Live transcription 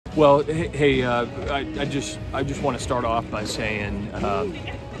Well, hey, I just want to start off by saying,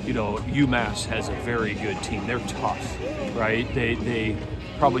 you know, UMass has a very good team. They're tough, right? They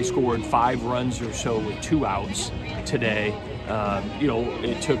probably scored 5 runs or so with 2 outs today. You know,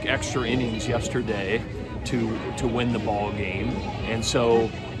 it took extra innings yesterday to win the ball game, and so,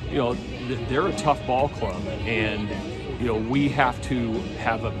 you know, they're a tough ball club, and you know, we have to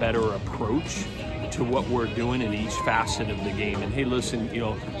have a better approach to what we're doing in each facet of the game. And hey, listen, you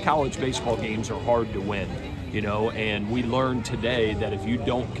know, college baseball games are hard to win, you know, and we learned today that if you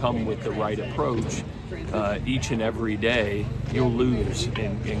don't come with the right approach each and every day, you'll lose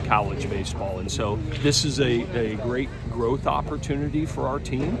in college baseball. And so this is a great growth opportunity for our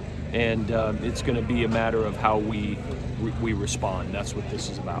team, and it's going to be a matter of how we respond. That's what this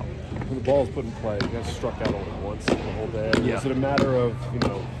is about. When the ball's put in play, you guys struck out only once the whole day. Yeah. Is it a matter of, you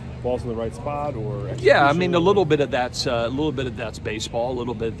know, balls in the right spot or execution? Yeah, I mean, a little bit of that's baseball, a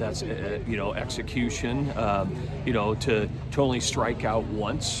little bit of that's you know, execution. You know, to only strike out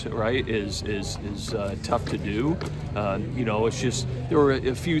once, right, is tough to do. You know, it's just there were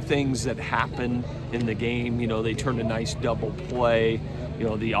a few things that happened in the game. You know, they turned a nice double play. You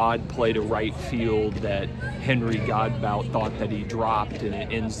know, the odd play to right field that Henry Godbout thought that he dropped, and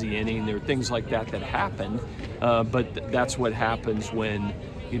it ends the inning. There are things like that that happen, but that's what happens when,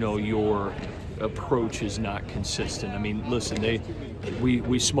 you know, your approach is not consistent. I mean, listen,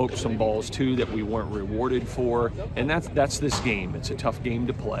 we smoked some balls too that we weren't rewarded for, and that's this game. It's a tough game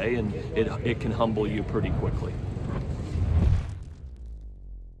to play, and it can humble you pretty quickly.